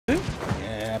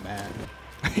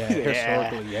Yeah,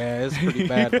 historically, yeah, it's pretty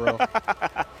bad, bro.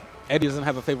 Eddy doesn't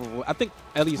have a favorable. I think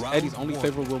Eddy's only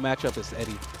favorable matchup is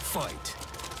Eddy. Fight.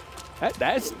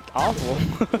 That's awful.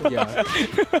 Yeah.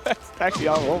 That's actually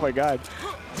awful. Oh my god.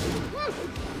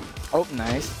 Oh,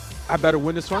 nice. I better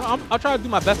win this tournament. I'll try to do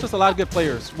my best. There's a lot of good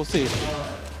players. We'll see.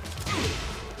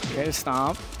 Okay,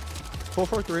 stomp.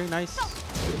 4-4-3, nice.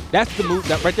 That's the move.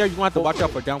 That right there, you're going to have to watch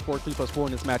out for down 4-3+4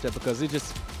 in this matchup because it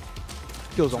just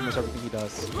kills almost everything he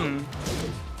does.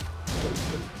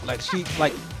 Like,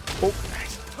 oh,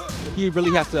 he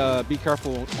really has to be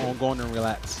careful on going and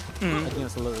relax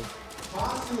against Lili.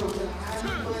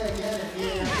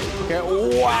 Okay,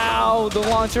 wow, the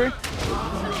launcher.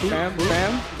 Bam,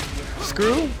 bam.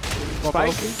 Screw.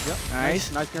 Spike. Yep.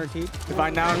 Nice. Nice guaranteed.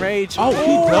 Divine down rage. Oh,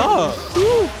 he does.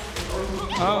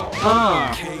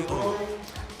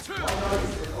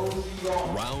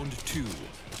 Round 2.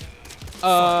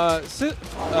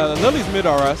 Lili's mid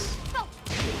RS.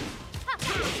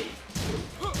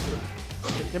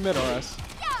 You're mid RS.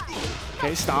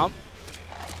 Okay, stomp.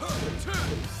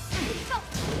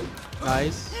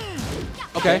 Nice.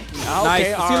 Okay. Okay,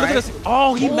 Nice. all See, look at right. this.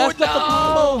 Oh, he messed up the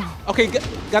combo. Okay,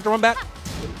 got the run back.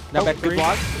 Now back good three.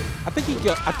 block. I think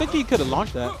he could have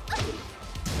launched that.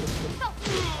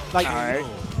 Like, All right.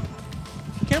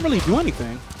 he can't really do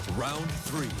anything. Round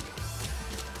 3.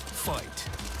 Fight.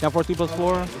 Down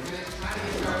 4-3+4.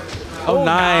 Oh,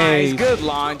 nice. Good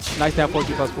launch. Nice down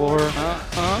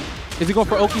 4-3+4. Is he going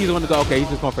for Oki? He's going to go. Okay, he's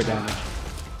just going for damage.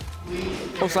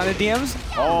 Post line of DMs.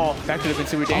 Oh, that could have been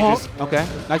super dangerous. Oh, okay.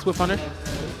 Nice whip hunter.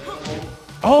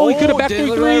 Oh, he could have back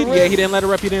 3-3. Yeah, he didn't let it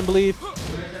rep. He didn't believe.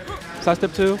 Side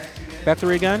step 2. Back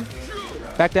 3 again.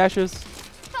 Back dashes.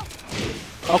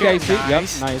 Okay, see?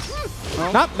 Nice. Yep,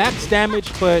 nice. Not max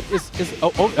damage, but it's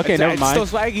okay, never mind.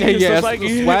 Still swaggy. Yeah, Still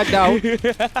swaggy. swagged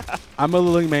out. I'm a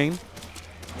Lili main.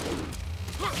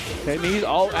 Okay, knees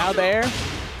all out there.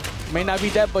 May not be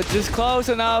dead, but just close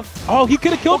enough. Oh, he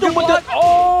could have killed him with the.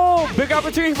 Oh, big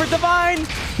opportunity for Divine.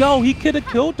 Yo, he could have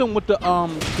killed him with the low.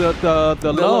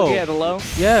 Yeah, the low.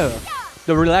 Yeah.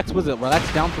 The relax, was it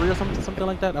relax down 3 or something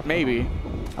like that? Maybe.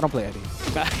 I don't play Eddy.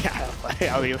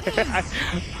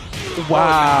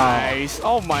 Wow. Nice.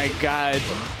 Oh my god.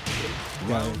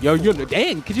 Yo,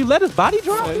 dang, could you let his body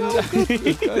drop?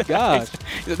 Good gosh.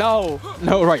 No.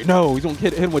 No, right, no. He's going to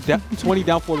hit him with 20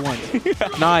 down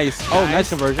 4-1. Nice. Oh, nice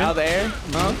conversion. Out there.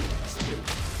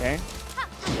 Okay.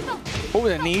 Over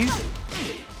the knees.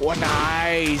 Oh,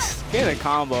 nice. Get a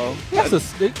combo.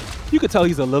 You could tell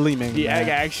he's a Lili main. Yeah, man.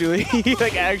 actually.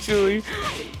 Like, actually.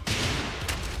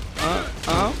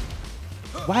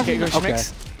 Why is he go okay.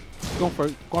 Schmicks. Going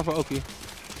for Oki.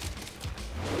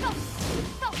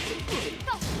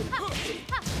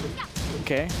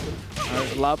 Okay.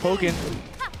 There's a lot of poking.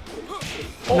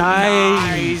 Oh,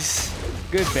 nice.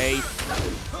 Good bait.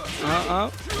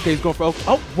 Okay, he's going for Oki.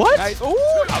 Oh, what? Nice.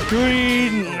 Oh,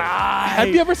 green. Nice. Have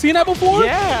you ever seen that before?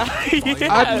 Yeah.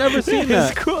 I've never seen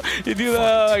that. It's cool. You do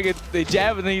like the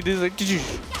jab and then you do like.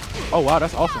 Oh, wow,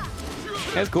 that's awesome.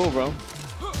 That's cool, bro.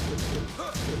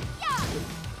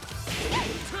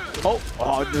 Oh,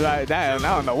 I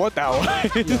don't know what that was.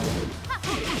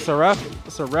 Saref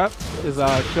is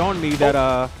showing me that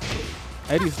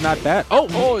Eddy's not bad. Oh,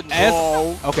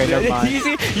 no. Okay, never mind.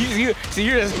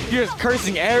 You're just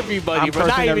cursing everybody, but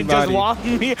not even everybody. just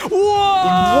walking me. Whoa!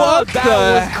 What that the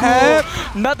was heck?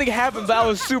 Cool. Nothing happened. That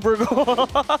was super cool.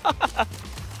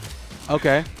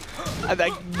 Okay.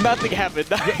 Like nothing happened.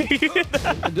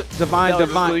 Divine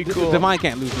really cool. Divine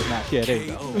can't lose this match. Yeah, there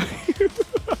you go.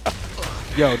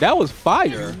 Yo, that was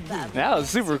fire. That was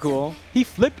super cool. He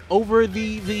flipped over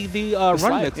the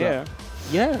running mix. Yeah.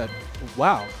 Yeah.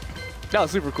 Wow. That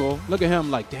was super cool. Look at him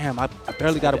like, damn, I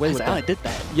barely got away with that. I did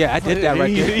that. Yeah, I did that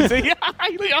right there.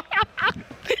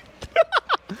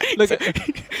 Look at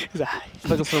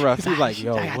Saref. He's like,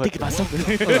 yo, I what? think about something.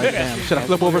 Like, damn, should I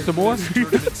flip over some more?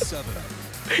 Tournament 7.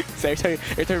 So every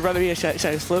time your brother me, should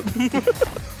I slip?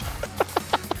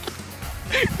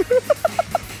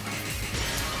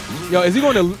 Yo, is he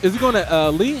going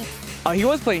to Lee? He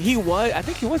was playing. I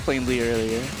think he was playing Lee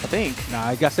earlier. I think. Nah,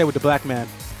 I gotta stay with the black man.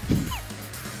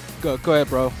 Go ahead,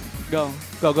 bro. Go.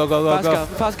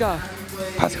 Pascal.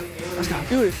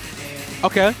 Do it.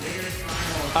 Okay. All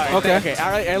right. Okay.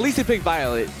 All right. At least he picked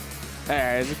Violet. All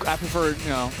right. I prefer,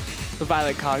 the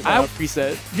Violet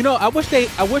preset. You know, I wish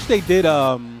they did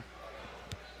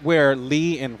where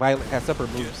Lee and Violet had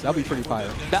separate moves. That'd be pretty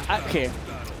fire. Okay.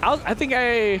 I was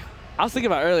thinking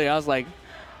about earlier. I was like,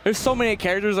 there's so many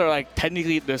characters that are like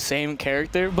technically the same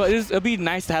character, but it'd be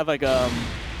nice to have like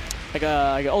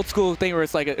an old school thing where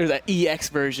it's like there's an EX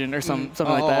version or something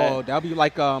like that. Oh, that'll be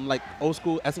like old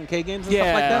school SNK games and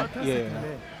stuff like that. Yeah,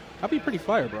 that'd be pretty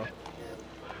fire, bro.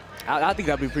 I think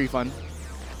that'd be pretty fun.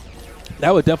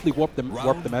 That would definitely warp the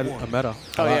meta.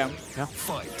 Oh yeah.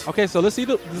 Fight. Okay, so let's see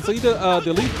the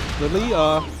Lili.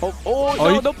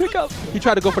 No pick up. He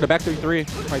tried to go for the back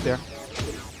 3-3 right there.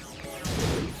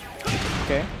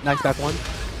 Okay. Nice back one.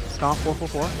 Stomp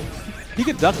 4-4-4. He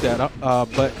could duck that,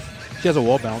 but she has a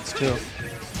wall bounce too.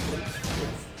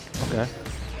 Okay.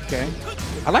 Okay.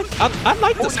 I like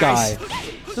this guy. Nice.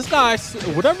 This guy,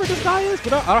 whatever this guy is, I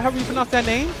don't know how you pronounce that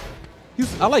name.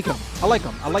 I like him. I like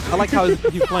how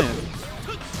he's playing.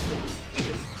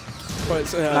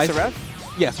 What, nice. Seraph?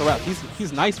 Yeah, Seraph.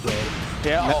 He's nice, bro.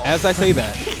 Yeah. As I say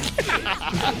that.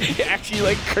 Actually,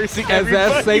 like cursing As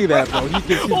everybody. I say that, bro. He's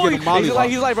getting mollywop.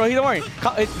 He's like, bro. Don't worry.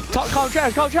 Call him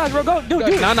trash, bro. Go, do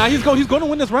it. Nah. He's going to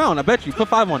win this round. I bet you. Put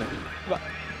 5 on it.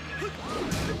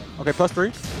 Okay,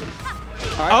 +3.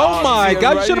 Right. Oh my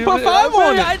God! You should have put 5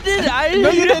 on it. I did. No,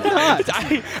 you did not.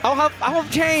 I'll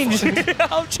have change.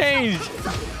 I'll change.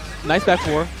 Nice back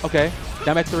 4. Okay.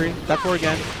 Down back 3. Back 4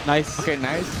 again. Nice. Okay,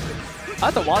 nice.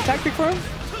 That's a wall tactic for him.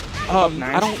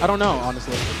 Nice. I don't know,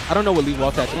 honestly. I don't know what lead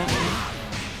wall tactic is.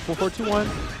 4-4-2-1.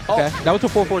 Okay. That was a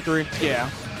 4-4-3. Yeah.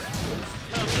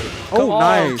 Oh,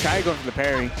 nice. Try going for the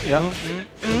parry. Yeah.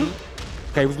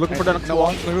 Okay, he was looking for the no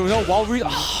wall read.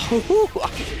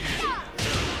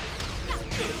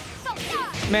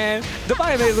 Man, the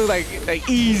body may look like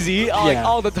easy like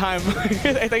all the time.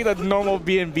 I think that's normal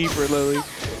B&B for Lili.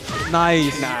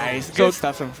 Nice. Nice. Good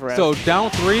stuff from Forever. So down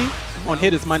 3 on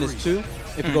hit is -2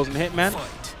 if it goes in Hitman.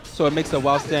 So it makes the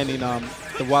while standing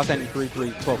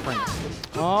 3-3 12 frames.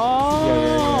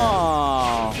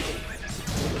 Oh. Yeah.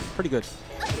 Pretty good.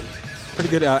 Pretty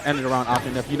good end of the round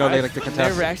option if you know they like to contest.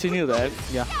 Never actually knew that.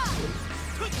 Yeah.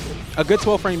 A good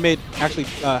 12 frame mid actually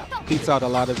beats out a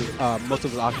lot of most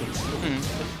of his options.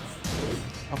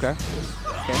 Okay.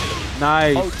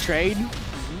 Nice. Oh, trade.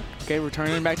 Okay,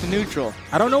 returning back to neutral.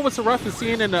 I don't know what Seraph is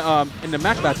seeing in the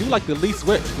match, but I do like the Lee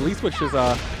switch. The Lee switch is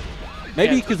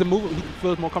maybe because he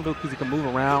feels more comfortable because he can move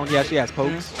around. He actually has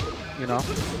pokes, you know.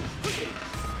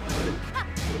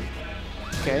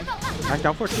 Okay. Nice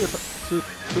down for two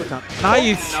attempt.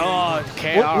 Nice. Oh,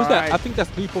 okay. What was that? I think that's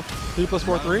 3 +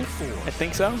 4 3. I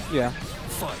think so. Yeah.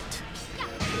 Fight.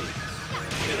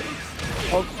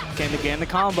 Oh, came again the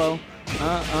combo.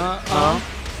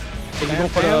 Is he going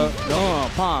for the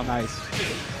palm? Nice.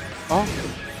 Oh,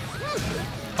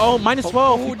 -12.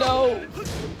 Oh no.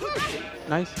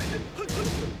 Nice.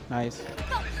 Nice.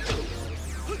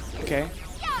 Okay.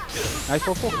 Nice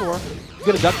 4-4-4. You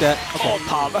gotta duck that. Okay. Oh,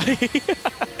 pop.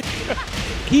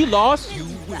 He lost,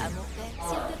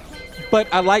 but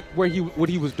I like what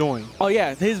he was doing. Oh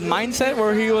yeah, his mindset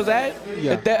where he was at,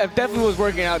 Yeah. it definitely was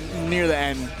working out near the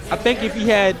end. I think if he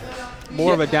had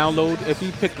more of a download, if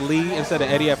he picked Lee instead of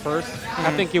Eddy at first,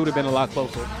 I think it would have been a lot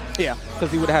closer. Yeah.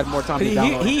 Because he would have had more time to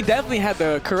download. He definitely had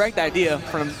the correct idea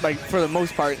for the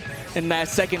most part in that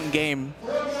second game,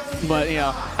 but you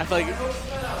know, I feel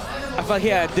like he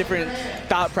had a different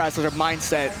thought process or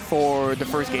mindset for the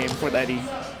first game with Eddy.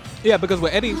 Yeah, because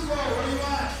with Eddy,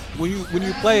 when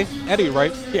you play Eddy,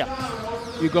 right? Yeah.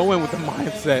 You go in with the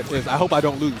mindset is I hope I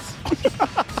don't lose.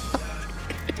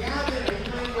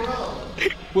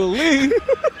 With Lee,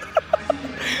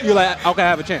 you're like, okay, I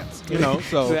have a chance, you know.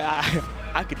 So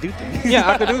I could do things. Yeah,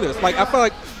 I could do this. Like I feel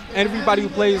like everybody who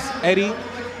plays Eddy,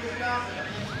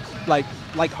 like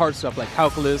hard stuff, like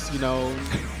calculus, you know,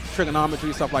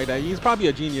 trigonometry, stuff like that. He's probably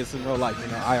a genius in real life, you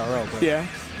know, IRL. But yeah.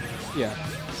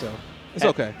 So it's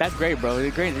okay. That's great, bro.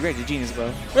 Great, a genius,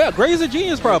 bro. Yeah, Gray's a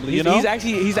genius, probably. You know, he's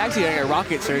actually like a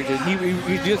rocket surgeon.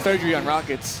 He did surgery on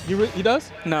rockets. He does?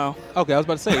 No. Okay, I was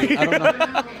about to say. I don't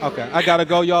know. Okay, I gotta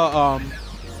go, y'all.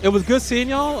 It was good seeing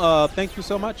y'all. Thank you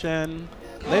so much, and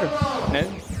later.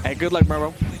 Hey, good luck,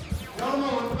 bro.